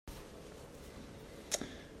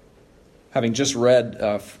Having just read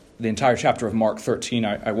the entire chapter of Mark 13,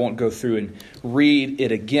 I won't go through and read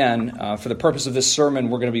it again. For the purpose of this sermon,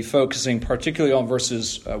 we're going to be focusing particularly on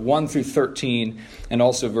verses 1 through 13 and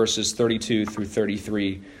also verses 32 through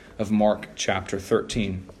 33 of Mark chapter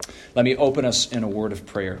 13. Let me open us in a word of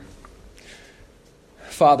prayer.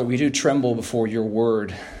 Father, we do tremble before your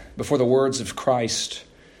word, before the words of Christ.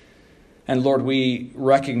 And Lord, we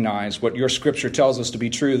recognize what your scripture tells us to be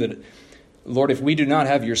true, that, Lord, if we do not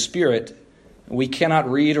have your Spirit, we cannot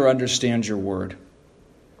read or understand your word.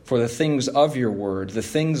 For the things of your word, the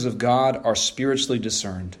things of God, are spiritually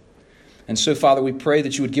discerned. And so, Father, we pray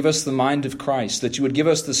that you would give us the mind of Christ, that you would give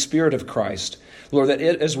us the Spirit of Christ. Lord, that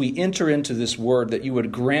as we enter into this word, that you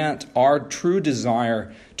would grant our true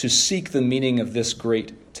desire to seek the meaning of this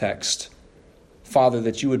great text. Father,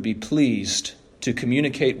 that you would be pleased to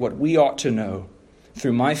communicate what we ought to know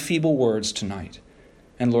through my feeble words tonight.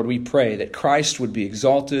 And Lord, we pray that Christ would be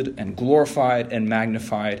exalted and glorified and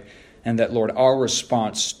magnified, and that, Lord, our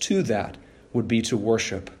response to that would be to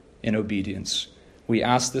worship in obedience. We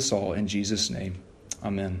ask this all in Jesus' name.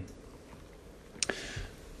 Amen.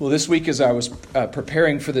 Well, this week as I was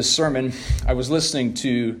preparing for this sermon, I was listening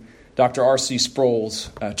to Dr. R.C.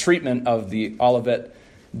 Sproul's treatment of the Olivet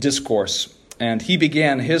Discourse. And he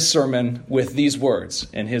began his sermon with these words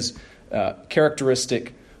in his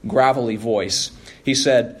characteristic gravelly voice. He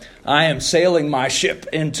said, "I am sailing my ship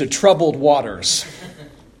into troubled waters."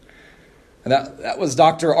 And that was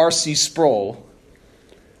Dr. R.C. Sproul,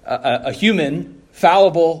 a human,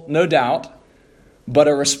 fallible, no doubt, but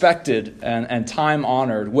a respected and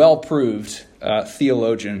time-honored, well-proved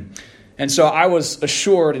theologian. And so I was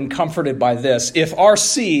assured and comforted by this. If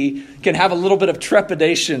R.C. can have a little bit of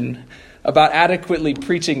trepidation about adequately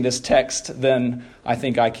preaching this text, then I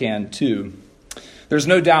think I can too. There's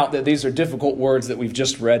no doubt that these are difficult words that we've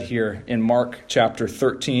just read here in Mark chapter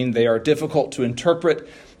 13. They are difficult to interpret.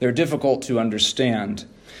 They're difficult to understand.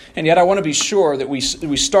 And yet I want to be sure that we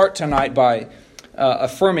start tonight by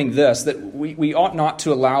affirming this, that we ought not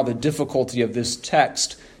to allow the difficulty of this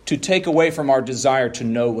text to take away from our desire to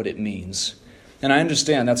know what it means. And I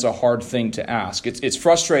understand that's a hard thing to ask. It's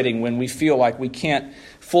frustrating when we feel like we can't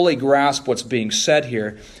fully grasp what's being said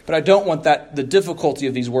here. But I don't want the difficulty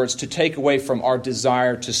of these words to take away from our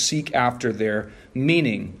desire to seek after their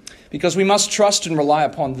meaning. Because we must trust and rely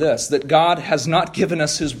upon this, that God has not given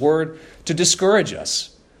us his word to discourage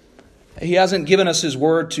us. He hasn't given us his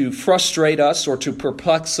word to frustrate us or to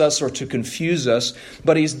perplex us or to confuse us,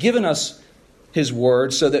 but he's given us his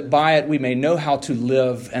word so that by it we may know how to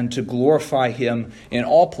live and to glorify him in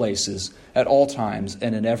all places, at all times,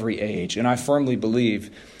 and in every age. And I firmly believe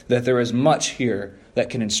that there is much here that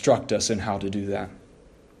can instruct us in how to do that.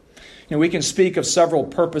 You know, we can speak of several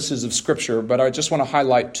purposes of Scripture, but I just want to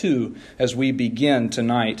highlight two as we begin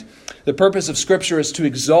tonight. The purpose of Scripture is to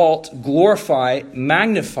exalt, glorify,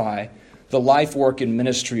 magnify the life, work, and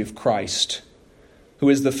ministry of Christ, who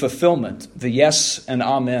is the fulfillment, the yes and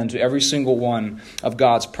amen to every single one of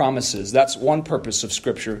God's promises. That's one purpose of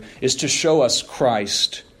Scripture, is to show us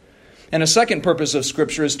Christ. And a second purpose of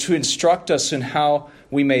Scripture is to instruct us in how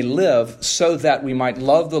we may live so that we might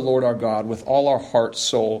love the Lord our God with all our heart,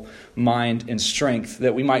 soul, mind, and strength,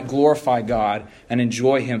 that we might glorify God and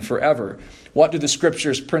enjoy him forever. What do the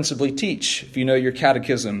Scriptures principally teach? If you know your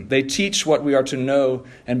catechism, they teach what we are to know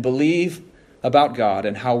and believe about God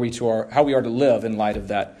and how we are to live in light of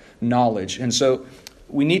that knowledge. And so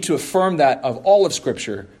we need to affirm that of all of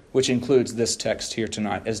Scripture, which includes this text here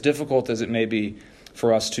tonight, as difficult as it may be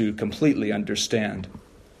for us to completely understand.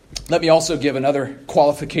 Let me also give another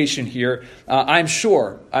qualification here. I'm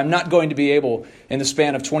sure I'm not going to be able, in the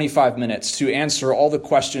span of 25 minutes, to answer all the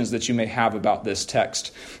questions that you may have about this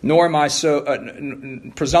text. Nor am I so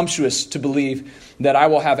presumptuous to believe that I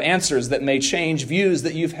will have answers that may change views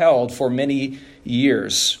that you've held for many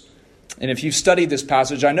years. And if you've studied this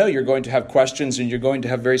passage, I know you're going to have questions and you're going to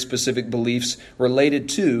have very specific beliefs related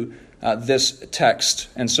to this text.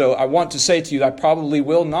 And so I want to say to you that I probably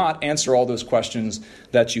will not answer all those questions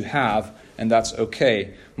that you have, and that's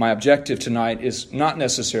okay. My objective tonight is not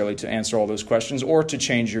necessarily to answer all those questions or to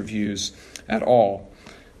change your views at all.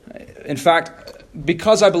 In fact,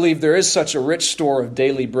 because I believe there is such a rich store of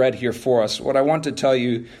daily bread here for us, what I want to tell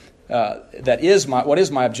you what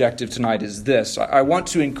is my objective tonight is this. I want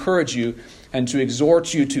to encourage you and to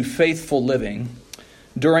exhort you to faithful living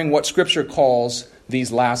during what Scripture calls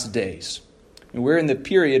these last days. And we're in the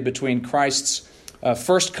period between Christ's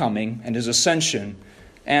first coming and his ascension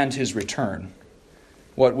and his return.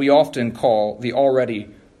 What we often call the already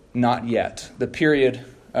not yet. The period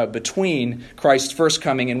between Christ's first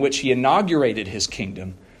coming in which he inaugurated his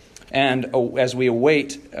kingdom and as we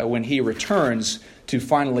await when he returns to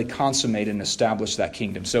finally consummate and establish that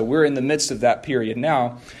kingdom. So we're in the midst of that period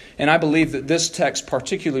now, and I believe that this text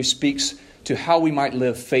particularly speaks to how we might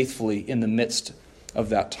live faithfully in the midst of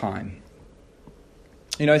that time.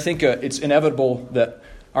 I think it's inevitable that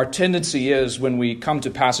our tendency is, when we come to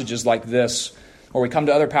passages like this, or we come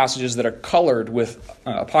to other passages that are colored with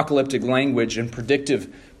apocalyptic language and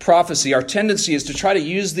predictive prophecy, our tendency is to try to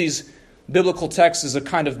use these biblical texts as a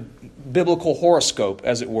kind of biblical horoscope,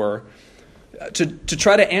 as it were, to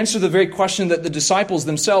try to answer the very question that the disciples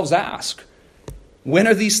themselves ask. When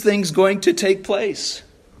are these things going to take place?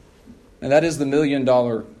 And that is the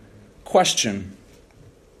million-dollar question.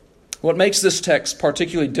 What makes this text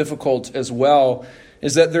particularly difficult as well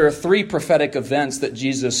is that there are three prophetic events that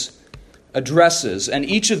Jesus addresses, and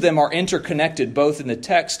each of them are interconnected both in the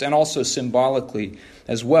text and also symbolically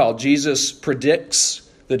as well. Jesus predicts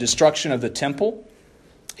the destruction of the temple.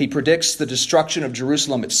 He predicts the destruction of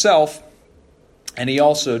Jerusalem itself, and he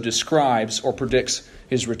also describes or predicts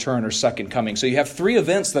his return or second coming. So you have three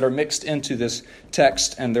events that are mixed into this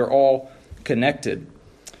text, and they're all connected.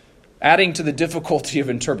 Adding to the difficulty of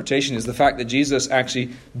interpretation is the fact that Jesus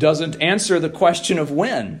actually doesn't answer the question of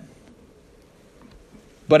when,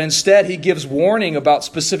 but instead he gives warning about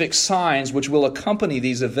specific signs which will accompany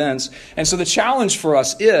these events. And so the challenge for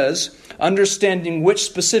us is understanding which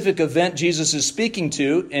specific event Jesus is speaking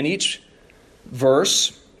to in each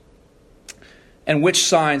verse, and which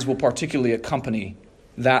signs will particularly accompany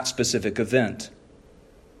that specific event.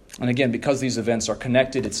 And again, because these events are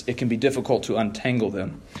connected, it can be difficult to untangle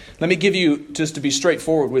them. Let me give you, just to be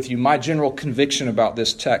straightforward with you, my general conviction about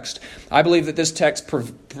this text. I believe that this text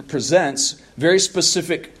presents very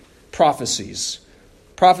specific prophecies.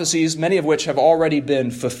 Prophecies, many of which have already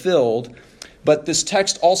been fulfilled. But this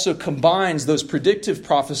text also combines those predictive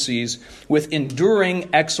prophecies with enduring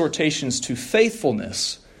exhortations to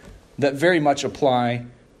faithfulness that very much apply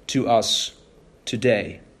to us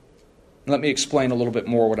today. Let me explain a little bit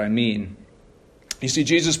more what I mean. You see,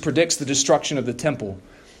 Jesus predicts the destruction of the temple.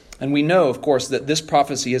 And we know, of course, that this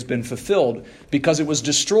prophecy has been fulfilled because it was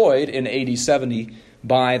destroyed in AD 70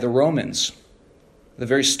 by the Romans. The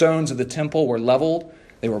very stones of the temple were leveled,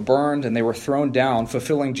 they were burned, and they were thrown down,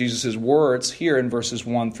 fulfilling Jesus' words here in verses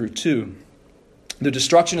 1 through 2. The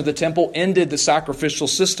destruction of the temple ended the sacrificial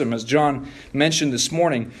system, as John mentioned this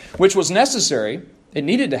morning, which was necessary. It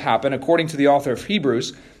needed to happen, according to the author of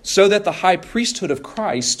Hebrews, so that the high priesthood of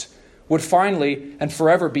Christ would finally and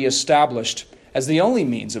forever be established as the only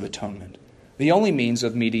means of atonement, the only means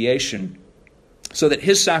of mediation, so that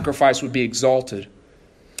his sacrifice would be exalted.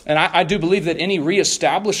 And I do believe that any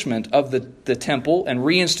reestablishment of the temple and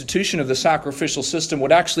reinstitution of the sacrificial system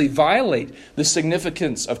would actually violate the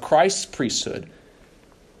significance of Christ's priesthood.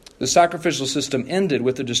 The sacrificial system ended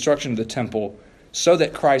with the destruction of the temple so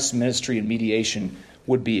that Christ's ministry and mediation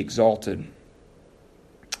would be exalted.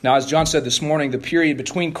 Now, as John said this morning, the period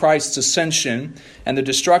between Christ's ascension and the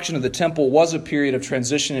destruction of the temple was a period of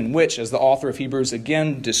transition in which, as the author of Hebrews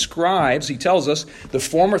again describes, he tells us, the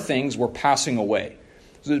former things were passing away.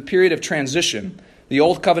 It was a period of transition. The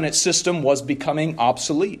old covenant system was becoming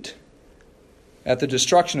obsolete. At the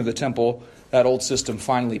destruction of the temple, that old system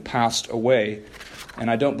finally passed away, and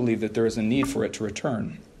I don't believe that there is a need for it to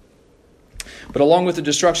return. But along with the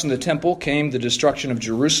destruction of the temple came the destruction of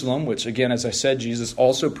Jerusalem, which again, as I said, Jesus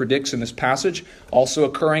also predicts in this passage, also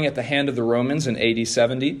occurring at the hand of the Romans in AD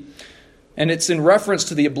 70. And it's in reference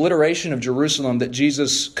to the obliteration of Jerusalem that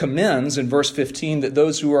Jesus commends in verse 15 that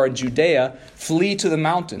those who are in Judea flee to the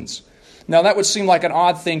mountains. Now that would seem like an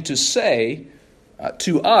odd thing to say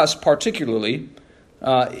to us particularly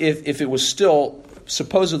if it was still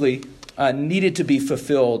supposedly needed to be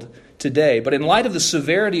fulfilled today. But in light of the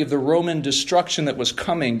severity of the Roman destruction that was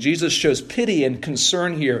coming, Jesus shows pity and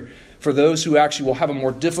concern here for those who actually will have a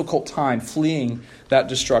more difficult time fleeing that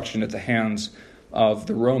destruction at the hands of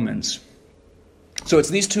the Romans. So it's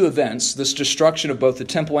these two events, this destruction of both the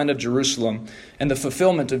temple and of Jerusalem, and the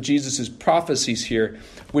fulfillment of Jesus' prophecies here,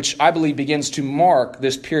 which I believe begins to mark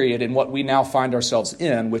this period in what we now find ourselves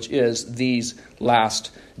in, which is these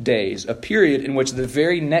last days. A period in which the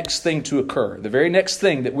very next thing to occur, the very next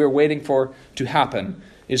thing that we're waiting for to happen,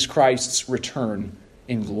 is Christ's return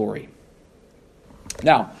in glory.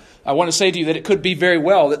 Now, I want to say to you that it could be very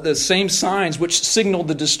well that the same signs which signaled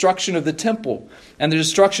the destruction of the temple and the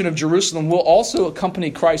destruction of Jerusalem will also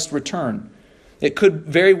accompany Christ's return. It could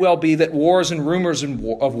very well be that wars and rumors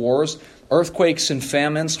of wars, earthquakes and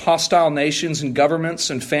famines, hostile nations and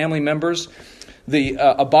governments and family members, the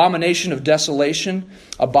abomination of desolation,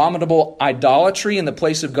 abominable idolatry in the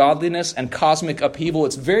place of godliness, and cosmic upheaval,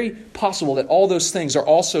 it's very possible that all those things are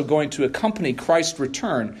also going to accompany Christ's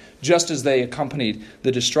return, just as they accompanied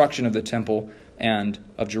the destruction of the temple and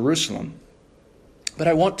of Jerusalem. But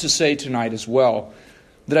I want to say tonight as well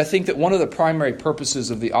that I think that one of the primary purposes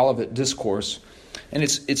of the Olivet Discourse, and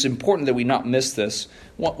it's important that we not miss this,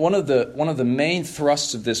 one of the main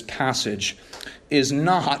thrusts of this passage is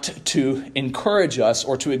not to encourage us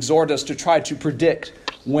or to exhort us to try to predict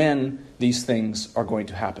when these things are going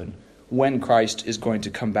to happen, when Christ is going to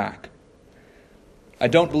come back. I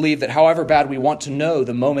don't believe that however bad we want to know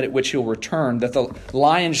the moment at which he'll return, that the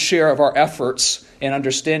lion's share of our efforts in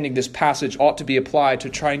understanding this passage ought to be applied to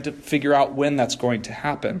trying to figure out when that's going to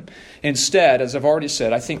happen. Instead, as I've already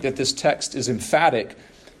said, I think that this text is emphatic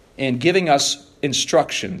in giving us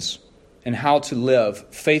instructions in how to live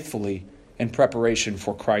faithfully in preparation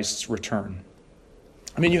for Christ's return.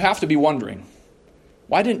 I mean, you have to be wondering,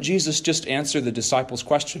 why didn't Jesus just answer the disciples'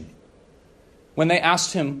 question? When they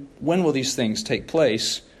asked him, when will these things take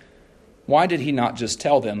place? Why did he not just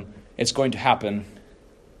tell them it's going to happen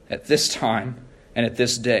at this time and at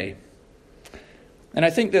this day? And I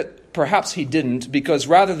think that perhaps he didn't, because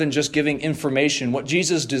rather than just giving information, what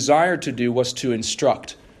Jesus desired to do was to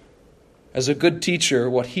instruct. As a good teacher,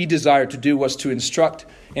 what he desired to do was to instruct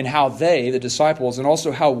in how they, the disciples, and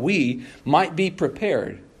also how we might be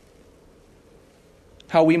prepared.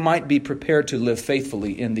 How we might be prepared to live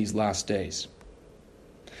faithfully in these last days.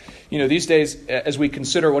 You know, these days, as we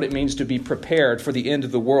consider what it means to be prepared for the end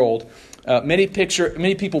of the world, many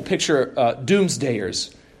people picture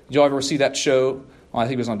doomsdayers. Did y'all ever see that show? I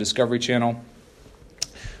think it was on Discovery Channel.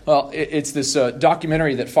 Well, it's this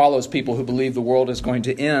documentary that follows people who believe the world is going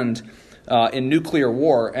to end in nuclear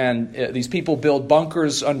war. And these people build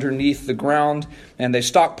bunkers underneath the ground, and they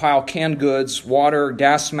stockpile canned goods, water,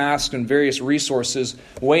 gas masks, and various resources,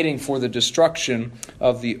 waiting for the destruction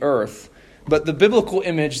of the earth. But the biblical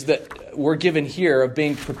image that we're given here of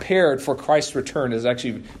being prepared for Christ's return is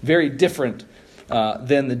actually very different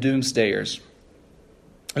than the doomsdayers.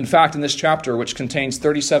 In fact, in this chapter, which contains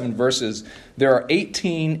 37 verses, there are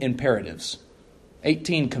 18 imperatives,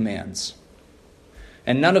 18 commands.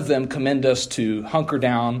 And none of them commend us to hunker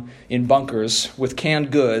down in bunkers with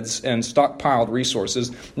canned goods and stockpiled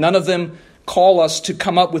resources. None of them call us to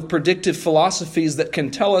come up with predictive philosophies that can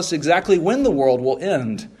tell us exactly when the world will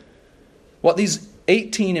end. What these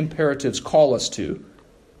 18 imperatives call us to,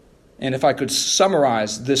 and if I could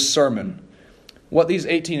summarize this sermon, what these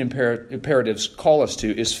 18 imperatives call us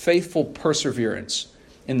to is faithful perseverance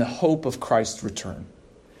in the hope of Christ's return.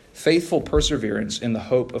 Faithful perseverance in the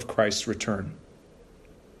hope of Christ's return.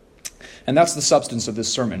 And that's the substance of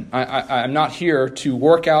this sermon. I'm not here to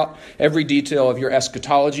work out every detail of your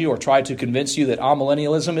eschatology or try to convince you that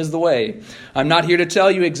amillennialism is the way. I'm not here to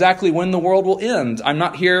tell you exactly when the world will end. I'm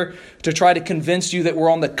not here to try to convince you that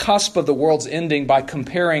we're on the cusp of the world's ending by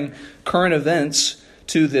comparing current events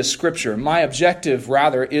to this scripture. My objective,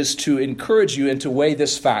 rather, is to encourage you and to weigh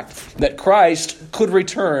this fact, that Christ could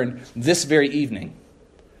return this very evening.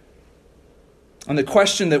 And the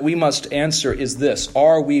question that we must answer is this: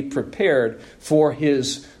 are we prepared for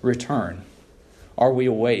his return? Are we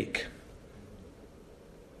awake?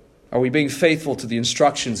 Are we being faithful to the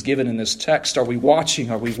instructions given in this text? Are we watching?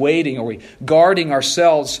 Are we waiting? Are we guarding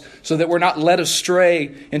ourselves so that we're not led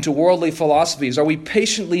astray into worldly philosophies? Are we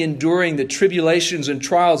patiently enduring the tribulations and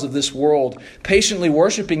trials of this world, patiently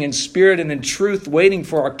worshiping in spirit and in truth, waiting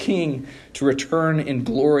for our King to return in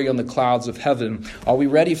glory on the clouds of heaven? Are we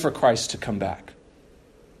ready for Christ to come back?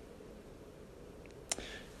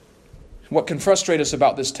 What can frustrate us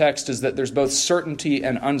about this text is that there's both certainty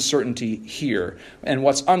and uncertainty here. And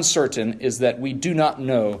what's uncertain is that we do not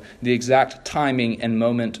know the exact timing and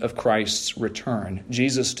moment of Christ's return.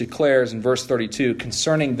 Jesus declares in verse 32,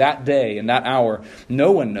 concerning that day and that hour,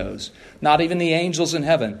 no one knows, not even the angels in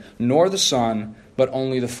heaven, nor the Son, but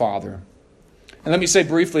only the Father. And let me say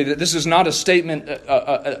briefly that this is not a statement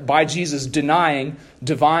by Jesus denying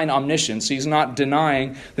divine omniscience. He's not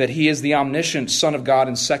denying that he is the omniscient Son of God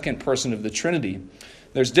and second person of the Trinity.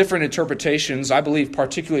 There's different interpretations. I believe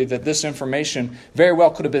particularly that this information very well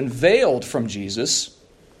could have been veiled from Jesus.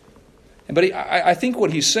 But I think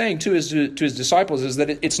what he's saying to his disciples is that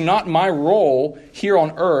it's not my role here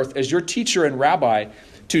on earth as your teacher and rabbi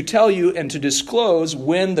to tell you and to disclose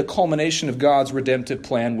when the culmination of God's redemptive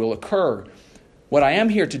plan will occur. What I am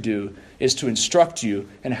here to do is to instruct you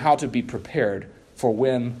in how to be prepared for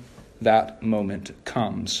when that moment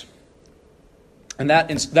comes. And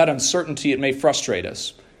that uncertainty, it may frustrate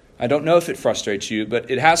us. I don't know if it frustrates you, but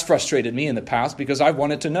it has frustrated me in the past because I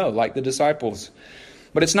wanted to know, like the disciples.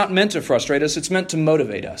 But it's not meant to frustrate us. It's meant to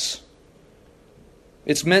motivate us.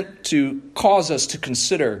 It's meant to cause us to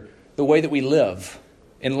consider the way that we live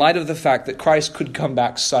in light of the fact that Christ could come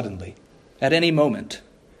back suddenly at any moment.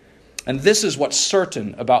 And this is what's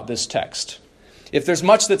certain about this text. If there's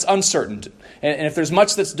much that's uncertain, and if there's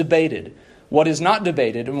much that's debated, what is not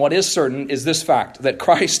debated and what is certain is this fact, that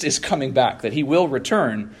Christ is coming back, that he will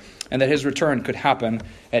return, and that his return could happen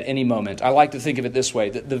at any moment. I like to think of it this way,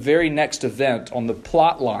 that the very next event on the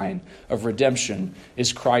plot line of redemption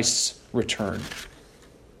is Christ's return.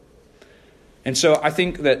 And so I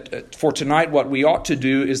think that for tonight, what we ought to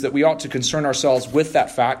do is that we ought to concern ourselves with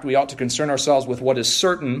that fact. We ought to concern ourselves with what is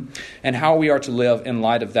certain and how we are to live in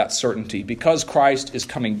light of that certainty. Because Christ is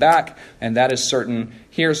coming back, and that is certain,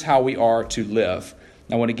 here's how we are to live.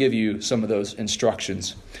 I want to give you some of those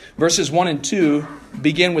instructions. Verses 1 and 2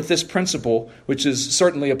 begin with this principle, which is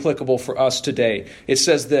certainly applicable for us today. It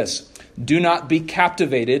says this: do not be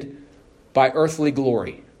captivated by earthly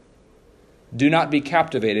glory. Do not be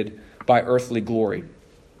captivated by earthly glory.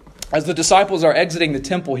 As the disciples are exiting the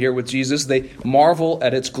temple here with Jesus, they marvel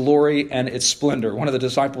at its glory and its splendor. One of the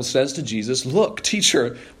disciples says to Jesus, "Look,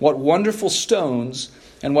 teacher, what wonderful stones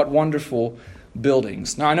and what wonderful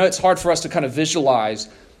buildings." Now, I know it's hard for us to kind of visualize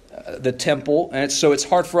the temple, and so it's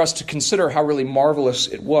hard for us to consider how really marvelous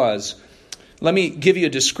it was. Let me give you a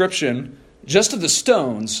description just of the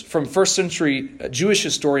stones from first century Jewish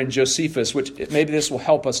historian Josephus, which maybe this will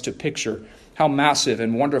help us to picture how massive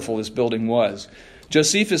and wonderful this building was.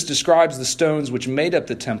 Josephus describes the stones which made up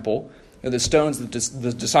the temple, the stones that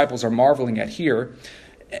the disciples are marveling at here,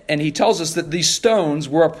 and he tells us that these stones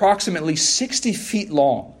were approximately 60 feet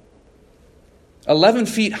long, 11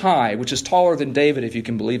 feet high, which is taller than David, if you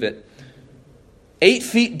can believe it, 8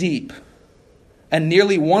 feet deep, and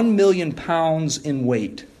nearly 1 million pounds in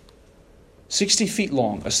weight. 60 feet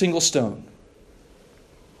long, a single stone.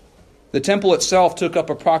 The temple itself took up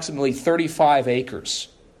approximately 35 acres.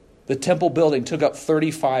 The temple building took up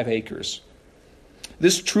 35 acres.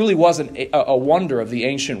 This truly was a wonder of the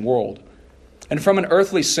ancient world. And from an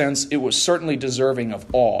earthly sense, it was certainly deserving of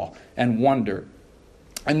awe and wonder.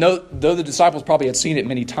 And though the disciples probably had seen it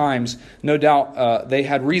many times, no doubt they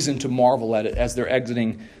had reason to marvel at it as they're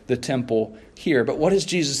exiting the temple here. But what is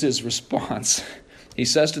Jesus' response? He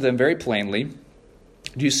says to them very plainly,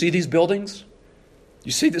 "Do you see these buildings?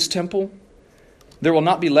 You see this temple? There will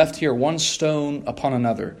not be left here one stone upon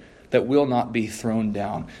another that will not be thrown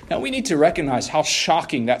down." Now we need to recognize how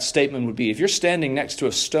shocking that statement would be. If you're standing next to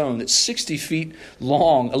a stone that's 60 feet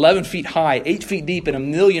long, 11 feet high, 8 feet deep, and 1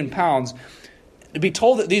 million pounds, to be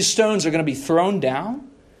told that these stones are going to be thrown down,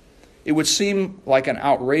 it would seem like an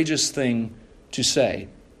outrageous thing to say.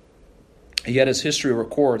 Yet as history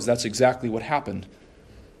records, that's exactly what happened.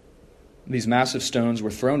 These massive stones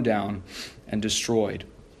were thrown down and destroyed.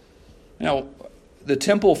 Now, the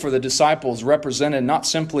temple for the disciples represented not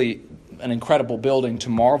simply an incredible building to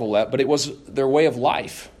marvel at, but it was their way of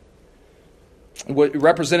life. It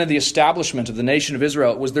represented the establishment of the nation of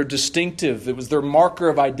Israel. It was their distinctive, it was their marker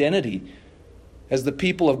of identity as the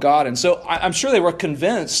people of God. And so I'm sure they were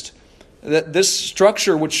convinced that this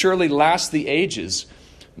structure would surely last the ages.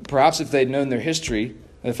 Perhaps if they'd known their history,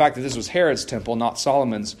 the fact that this was Herod's temple, not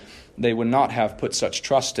Solomon's, they would not have put such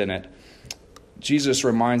trust in it. Jesus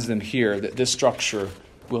reminds them here that this structure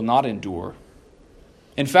will not endure.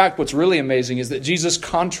 In fact, what's really amazing is that Jesus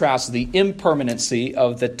contrasts the impermanency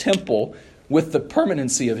of the temple with the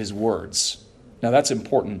permanency of his words. Now that's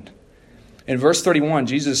important. In verse 31,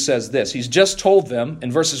 Jesus says this. He's just told them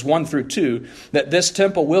in verses 1 through 2 that this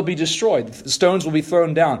temple will be destroyed. The stones will be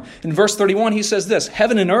thrown down. In verse 31, he says this: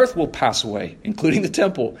 "Heaven and earth will pass away, including the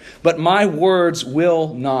temple, but my words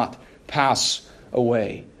will not pass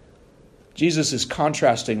away." Jesus is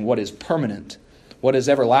contrasting what is permanent, what is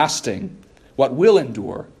everlasting, what will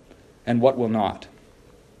endure, and what will not.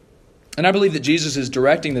 And I believe that Jesus is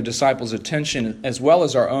directing the disciples' attention, as well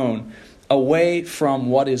as our own, away from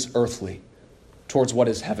what is earthly towards what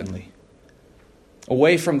is heavenly.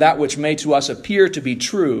 Away from that which may to us appear to be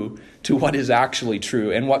true to what is actually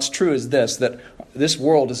true. And what's true is this, that this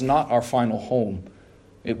world is not our final home.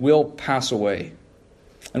 It will pass away.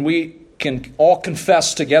 And we can all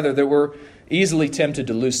confess together that we're easily tempted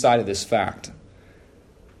to lose sight of this fact.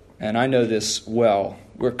 And I know this well.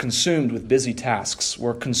 We're consumed with busy tasks.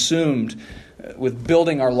 We're consumed with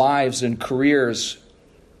building our lives and careers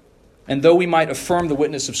And though we might affirm the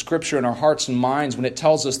witness of Scripture in our hearts and minds when it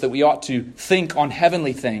tells us that we ought to think on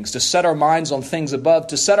heavenly things, to set our minds on things above,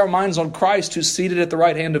 to set our minds on Christ who's seated at the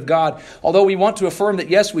right hand of God, although we want to affirm that,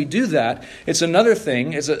 yes, we do that, it's another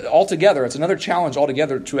thing, it's another challenge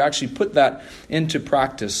altogether to actually put that into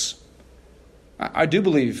practice. I do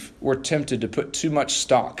believe we're tempted to put too much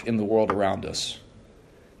stock in the world around us,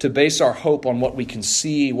 to base our hope on what we can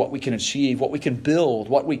see, what we can achieve, what we can build,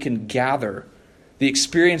 what we can gather, the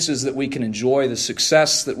experiences that we can enjoy, the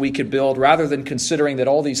success that we can build, rather than considering that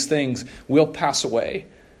all these things will pass away.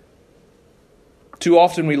 Too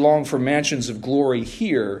often we long for mansions of glory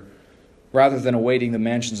here, rather than awaiting the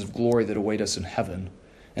mansions of glory that await us in heaven.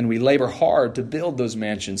 And we labor hard to build those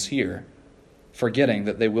mansions here, forgetting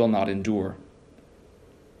that they will not endure.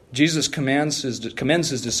 Jesus commends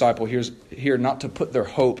his disciple here not to put their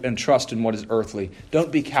hope and trust in what is earthly.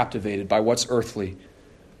 Don't be captivated by what's earthly,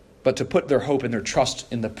 but to put their hope and their trust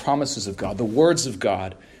in the promises of God, the words of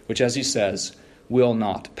God, which, as he says, will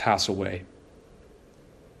not pass away.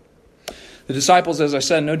 The disciples, as I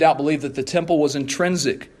said, no doubt believed that the temple was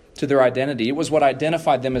intrinsic to their identity. It was what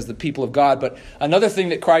identified them as the people of God. But another thing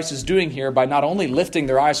that Christ is doing here, by not only lifting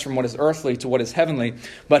their eyes from what is earthly to what is heavenly,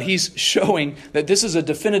 but he's showing that this is a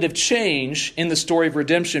definitive change in the story of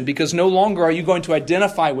redemption, because no longer are you going to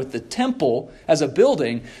identify with the temple as a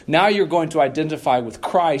building. Now you're going to identify with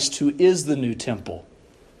Christ, who is the new temple.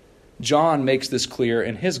 John makes this clear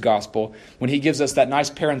in his gospel when he gives us that nice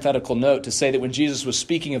parenthetical note to say that when Jesus was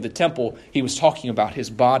speaking of the temple, he was talking about his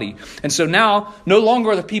body. And so now, no longer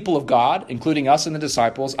are the people of God, including us and the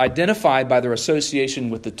disciples, identified by their association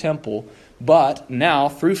with the temple, but now,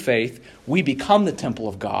 through faith, we become the temple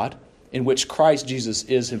of God, in which Christ Jesus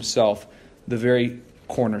is himself the very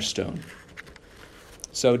cornerstone.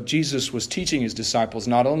 So Jesus was teaching his disciples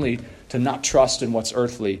not only to not trust in what's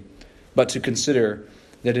earthly, but to consider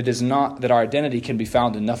that it is not that our identity can be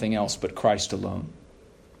found in nothing else but Christ alone.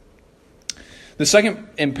 The second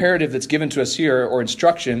imperative that's given to us here, or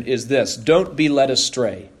instruction, is this: don't be led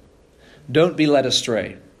astray. Don't be led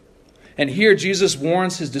astray. And here Jesus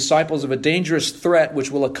warns his disciples of a dangerous threat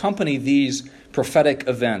which will accompany these prophetic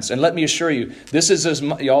events. And let me assure you, this is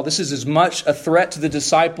as much a threat to the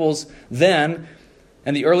disciples then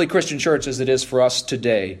and the early Christian church as it is for us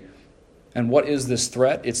today. And what is this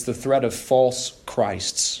threat? It's the threat of false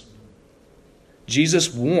Christs.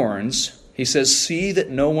 Jesus warns, he says, "See that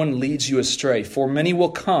no one leads you astray, for many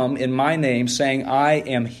will come in my name, saying, I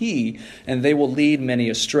am he, and they will lead many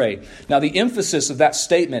astray." Now, the emphasis of that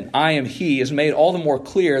statement, "I am he," is made all the more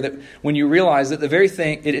clear that when you realize that the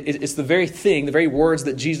very words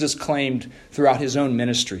that Jesus claimed throughout his own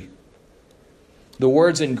ministry. The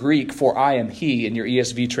words in Greek for "I am he" in your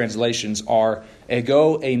ESV translations are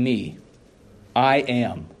ego eimi, I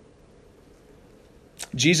am.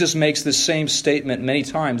 Jesus makes this same statement many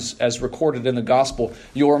times as recorded in the gospel.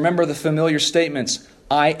 You'll remember the familiar statements: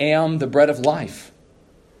 I am the bread of life.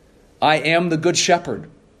 I am the good shepherd.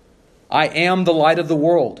 I am the light of the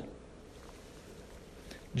world.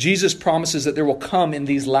 Jesus promises that there will come in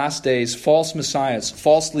these last days false messiahs,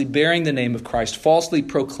 falsely bearing the name of Christ, falsely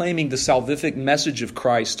proclaiming the salvific message of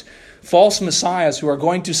Christ, false messiahs who are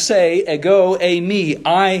going to say, ego eimi,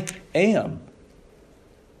 I am.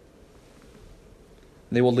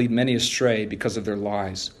 They will lead many astray because of their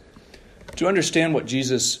lies. To understand what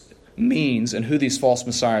Jesus means and who these false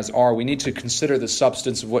messiahs are, we need to consider the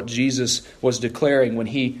substance of what Jesus was declaring when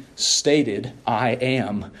he stated, I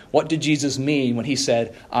am. What did Jesus mean when he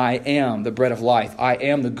said, I am the bread of life, I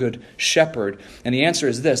am the good shepherd? And the answer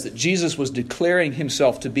is this, that Jesus was declaring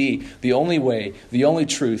himself to be the only way, the only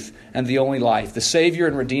truth, and the only life, the Savior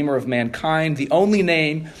and Redeemer of mankind, the only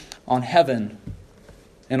name on heaven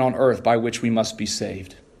and on earth by which we must be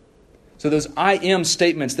saved. So those I am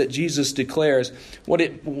statements that Jesus declares,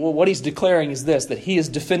 what he's declaring is this, that he is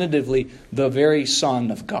definitively the very Son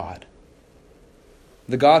of God.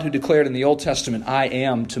 The God who declared in the Old Testament, I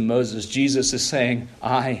am, to Moses, Jesus is saying,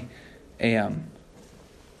 I am.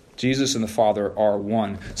 Jesus and the Father are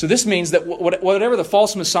one. So this means that whatever the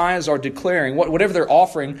false messiahs are declaring, whatever they're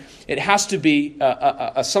offering, it has to be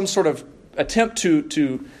some sort of attempt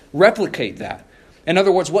to replicate that. In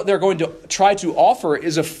other words, what they're going to try to offer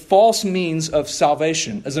is a false means of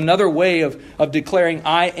salvation, as another way of declaring,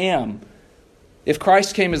 I am. If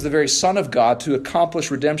Christ came as the very Son of God to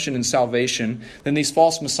accomplish redemption and salvation, then these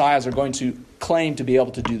false messiahs are going to claim to be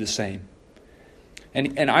able to do the same.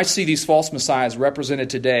 And I see these false messiahs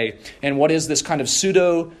represented today in what is this kind of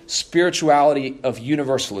pseudo-spirituality of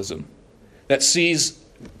universalism that sees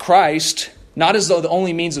Christ not as though the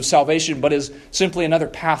only means of salvation, but as simply another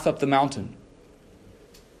path up the mountain.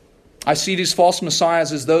 I see these false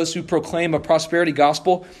messiahs as those who proclaim a prosperity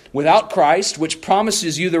gospel without Christ, which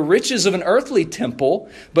promises you the riches of an earthly temple,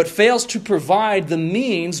 but fails to provide the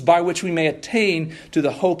means by which we may attain to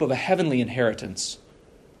the hope of a heavenly inheritance.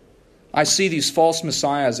 I see these false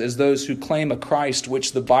messiahs as those who claim a Christ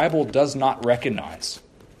which the Bible does not recognize.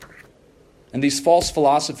 And these false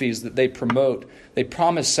philosophies that they promote, they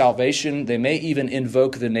promise salvation. They may even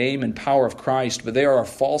invoke the name and power of Christ, but they are a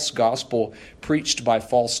false gospel preached by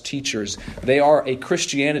false teachers. They are a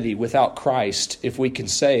Christianity without Christ, if we can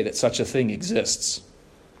say that such a thing exists.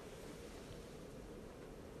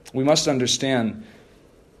 We must understand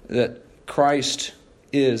that Christ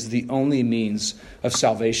is the only means of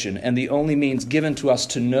salvation, and the only means given to us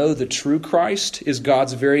to know the true Christ is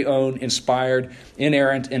God's very own inspired,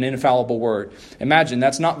 inerrant, and infallible word. Imagine,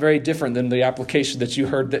 that's not very different than the application that you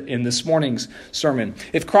heard in this morning's sermon.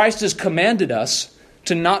 If Christ has commanded us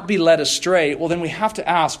to not be led astray, well, then we have to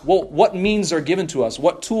ask, well, what means are given to us?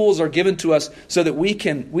 What tools are given to us so that we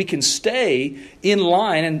can stay in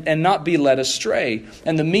line and not be led astray?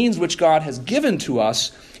 And the means which God has given to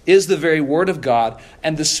us is the very Word of God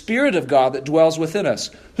and the Spirit of God that dwells within us,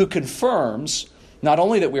 who confirms not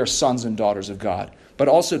only that we are sons and daughters of God, but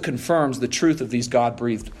also confirms the truth of these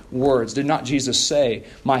God-breathed words. Did not Jesus say,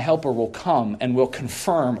 "My helper will come and will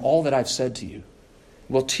confirm all that I've said to you,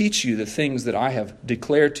 will teach you the things that I have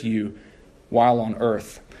declared to you while on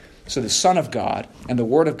earth"? So the Son of God and the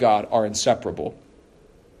Word of God are inseparable.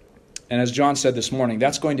 And as John said this morning,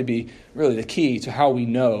 that's going to be really the key to how we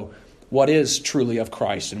know what is truly of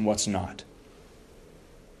Christ and what's not.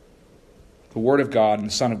 The Word of God and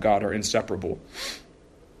the Son of God are inseparable.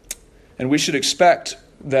 And we should expect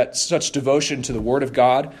that such devotion to the Word of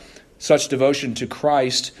God, such devotion to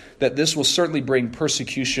Christ, that this will certainly bring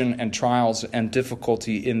persecution and trials and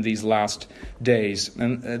difficulty in these last days.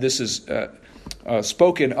 And this is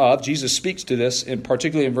spoken of. Jesus speaks to this,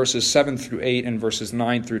 particularly in verses 7 through 8 and verses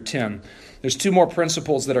 9 through 10. There's two more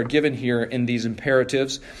principles that are given here in these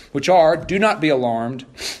imperatives, which are, do not be alarmed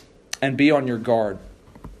and be on your guard.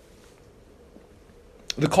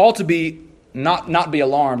 The call to be not be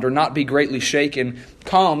alarmed or not be greatly shaken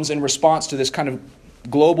comes in response to this kind of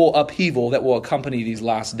global upheaval that will accompany these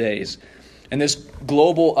last days. And this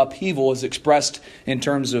global upheaval is expressed in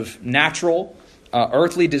terms of natural,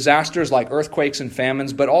 earthly disasters like earthquakes and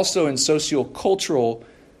famines, but also in socio-cultural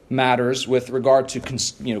matters with regard to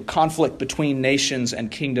conflict between nations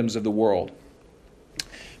and kingdoms of the world.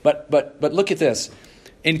 But look at this.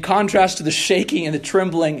 In contrast to the shaking and the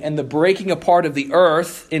trembling and the breaking apart of the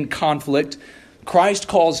earth in conflict, Christ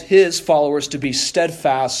calls his followers to be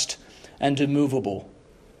steadfast and immovable,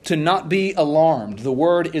 to not be alarmed. The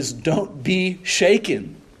word is don't be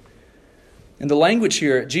shaken. And the language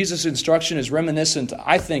here, Jesus' instruction is reminiscent,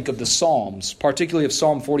 I think, of the Psalms, particularly of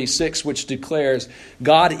Psalm 46, which declares,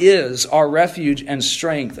 God is our refuge and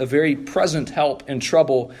strength, a very present help in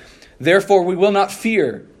trouble. Therefore we will not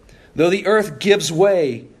fear, though the earth gives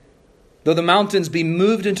way, though the mountains be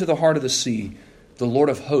moved into the heart of the sea, the Lord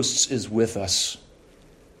of hosts is with us.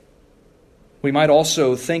 We might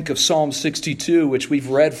also think of Psalm 62, which we've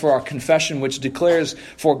read for our confession, which declares,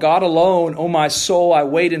 For God alone, O my soul, I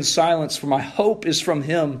wait in silence, for my hope is from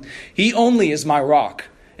him. He only is my rock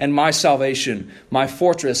and my salvation, my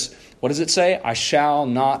fortress. What does it say? I shall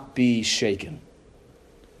not be shaken.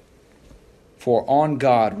 For on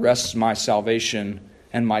God rests my salvation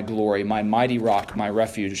and my glory. My mighty rock, my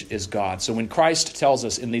refuge is God. So when Christ tells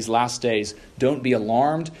us in these last days, don't be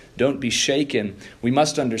alarmed, don't be shaken, we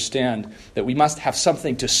must understand that we must have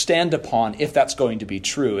something to stand upon if that's going to be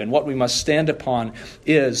true. And what we must stand upon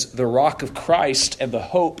is the rock of Christ and the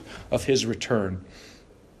hope of his return.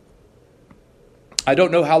 I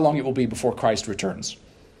don't know how long it will be before Christ returns.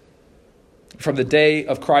 From the day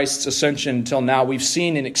of Christ's ascension until now, we've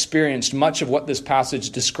seen and experienced much of what this passage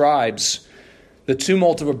describes. The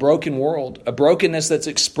tumult of a broken world, a brokenness that's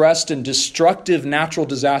expressed in destructive natural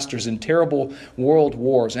disasters and terrible world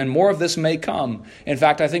wars. And more of this may come. In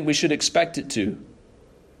fact, I think we should expect it to.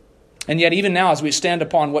 And yet, even now, as we stand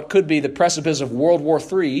upon what could be the precipice of World War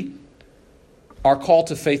III, our call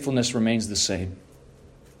to faithfulness remains the same.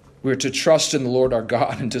 We are to trust in the Lord our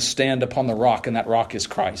God and to stand upon the rock, and that rock is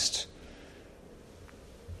Christ.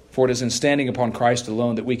 For it is in standing upon Christ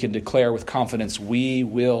alone that we can declare with confidence, we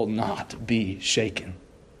will not be shaken.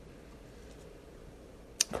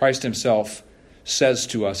 Christ himself says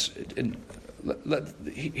to us,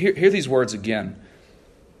 hear these words again.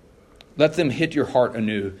 Let them hit your heart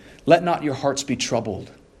anew. Let not your hearts be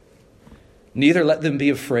troubled. Neither let them be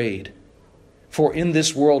afraid. For in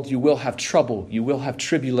this world you will have trouble, you will have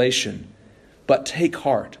tribulation. But take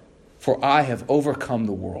heart, for I have overcome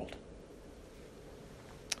the world.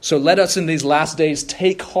 So let us in these last days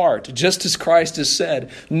take heart, just as Christ has said,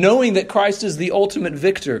 knowing that Christ is the ultimate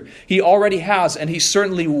victor. He already has, and he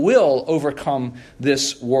certainly will overcome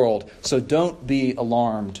this world. So don't be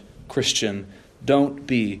alarmed, Christian. Don't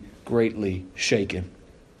be greatly shaken.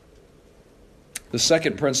 The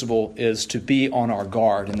second principle is to be on our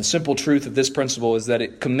guard. And the simple truth of this principle is that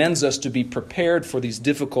it commends us to be prepared for these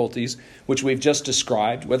difficulties which we've just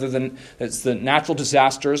described, whether it's the natural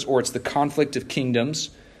disasters or it's the conflict of kingdoms.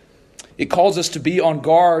 It calls us to be on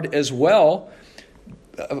guard as well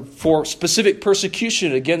for specific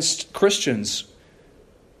persecution against Christians.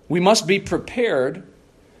 We must be prepared,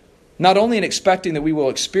 not only in expecting that we will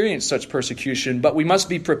experience such persecution, but we must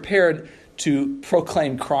be prepared to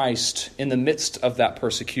proclaim Christ in the midst of that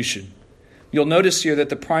persecution. You'll notice here that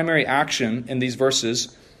the primary action in these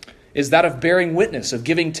verses is that of bearing witness, of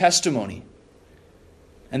giving testimony.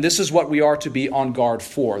 And this is what we are to be on guard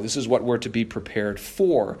for. This is what we're to be prepared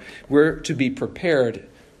for. We're to be prepared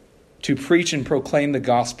to preach and proclaim the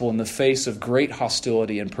gospel in the face of great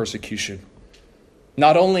hostility and persecution.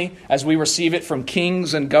 Not only as we receive it from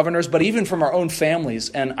kings and governors, but even from our own families.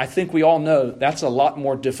 And I think we all know that's a lot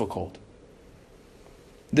more difficult.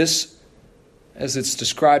 This, as it's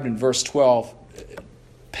described in verse 12,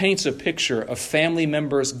 paints a picture of family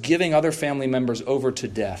members giving other family members over to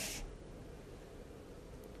death.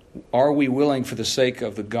 Are we willing, for the sake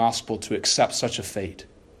of the gospel, to accept such a fate?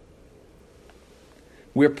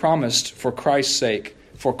 We're promised, for Christ's sake,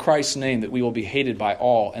 for Christ's name, that we will be hated by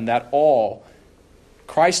all, and that all,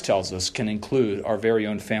 Christ tells us, can include our very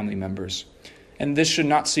own family members. And this should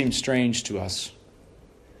not seem strange to us.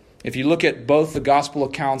 If you look at both the gospel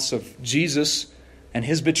accounts of Jesus and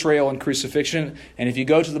his betrayal and crucifixion, and if you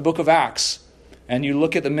go to the book of Acts and you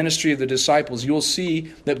look at the ministry of the disciples, you'll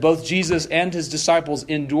see that both Jesus and his disciples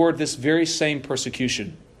endured this very same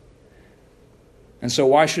persecution. And so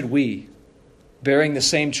why should we, bearing the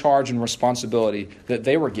same charge and responsibility that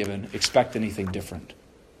they were given, expect anything different?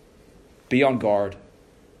 Be on guard.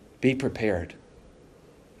 Be prepared.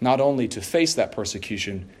 Not only to face that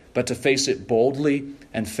persecution, but to face it boldly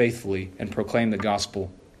and faithfully and proclaim the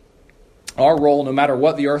gospel. Our role, no matter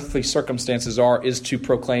what the earthly circumstances are, is to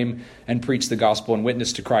proclaim and preach the gospel and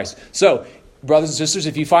witness to Christ. So, brothers and sisters,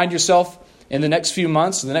 if you find yourself in the next few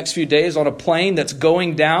months, in the next few days, on a plane that's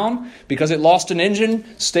going down because it lost an engine,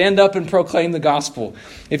 stand up and proclaim the gospel.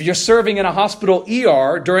 If you're serving in a hospital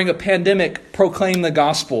ER during a pandemic, proclaim the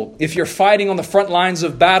gospel. If you're fighting on the front lines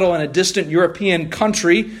of battle in a distant European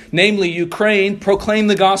country, namely Ukraine, proclaim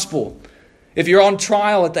the gospel. If you're on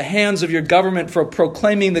trial at the hands of your government for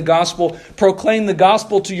proclaiming the gospel, proclaim the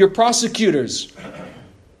gospel to your prosecutors.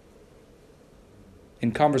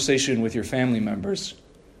 In conversation with your family members,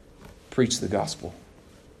 preach the gospel.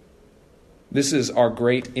 This is our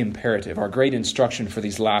great imperative, our great instruction for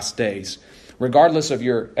these last days. Regardless of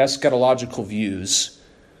your eschatological views,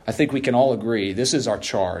 I think we can all agree this is our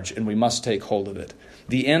charge and we must take hold of it.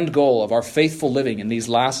 The end goal of our faithful living in these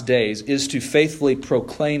last days is to faithfully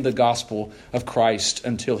proclaim the gospel of Christ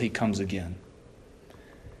until he comes again.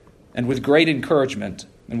 And with great encouragement,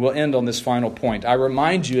 and we'll end on this final point, I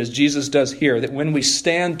remind you, as Jesus does here, that when we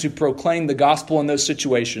stand to proclaim the gospel in those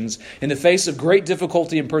situations, in the face of great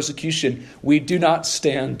difficulty and persecution, we do not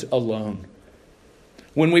stand alone.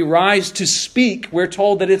 When we rise to speak, we're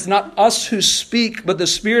told that it's not us who speak, but the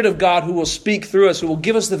Spirit of God who will speak through us, who will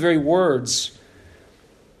give us the very words.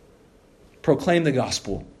 Proclaim the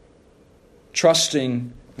gospel,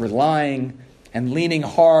 trusting, relying, and leaning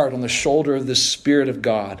hard on the shoulder of the Spirit of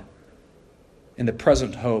God in the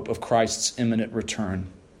present hope of Christ's imminent return.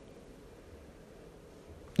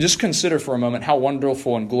 Just consider for a moment how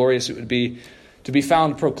wonderful and glorious it would be to be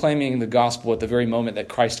found proclaiming the gospel at the very moment that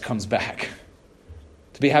Christ comes back.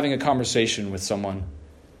 To be having a conversation with someone,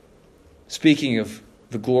 speaking of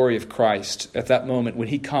the glory of Christ at that moment when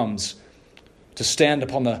he comes to stand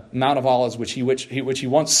upon the Mount of Olives which he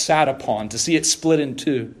once sat upon, to see it split in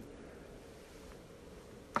two.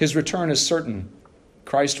 His return is certain.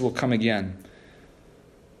 Christ will come again.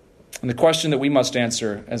 And the question that we must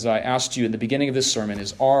answer, as I asked you in the beginning of this sermon,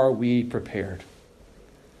 is, are we prepared?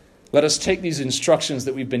 Let us take these instructions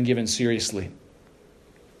that we've been given seriously.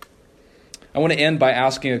 I want to end by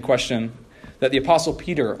asking a question that the Apostle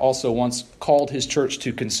Peter also once called his church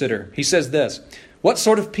to consider. He says this: what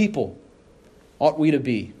sort of people ought we to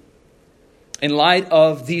be in light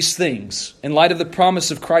of these things, in light of the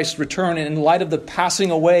promise of Christ's return, and in light of the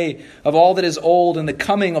passing away of all that is old and the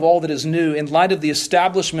coming of all that is new, in light of the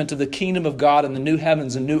establishment of the kingdom of God and the new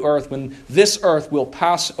heavens and new earth, when this earth will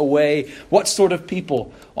pass away? What sort of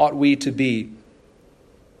people ought we to be?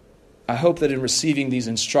 I hope that in receiving these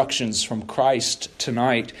instructions from Christ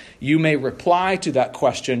tonight, you may reply to that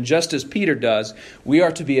question just as Peter does. We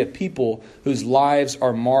are to be a people whose lives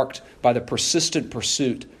are marked by the persistent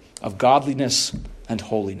pursuit of godliness and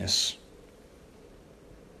holiness.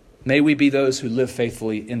 May we be those who live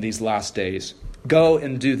faithfully in these last days. Go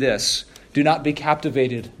and do this. Do not be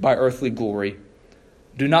captivated by earthly glory.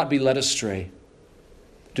 Do not be led astray.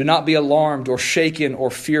 Do not be alarmed or shaken or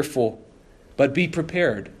fearful, but be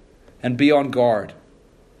prepared and be on guard.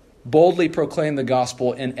 Boldly proclaim the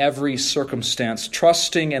gospel in every circumstance,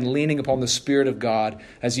 trusting and leaning upon the Spirit of God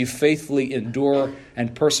as you faithfully endure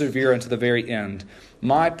and persevere unto the very end.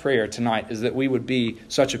 My prayer tonight is that we would be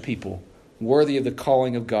such a people, worthy of the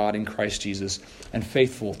calling of God in Christ Jesus and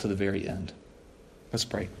faithful to the very end. Let's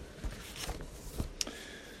pray.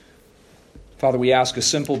 Father, we ask a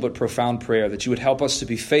simple but profound prayer that you would help us to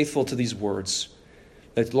be faithful to these words.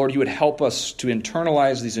 That, Lord, you would help us to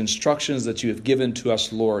internalize these instructions that you have given to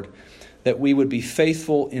us, Lord. That we would be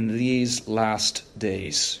faithful in these last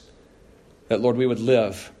days. That, Lord, we would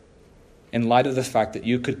live in light of the fact that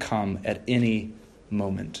you could come at any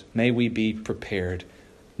moment. May we be prepared.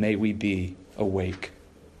 May we be awake.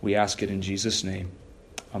 We ask it in Jesus' name.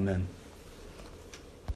 Amen.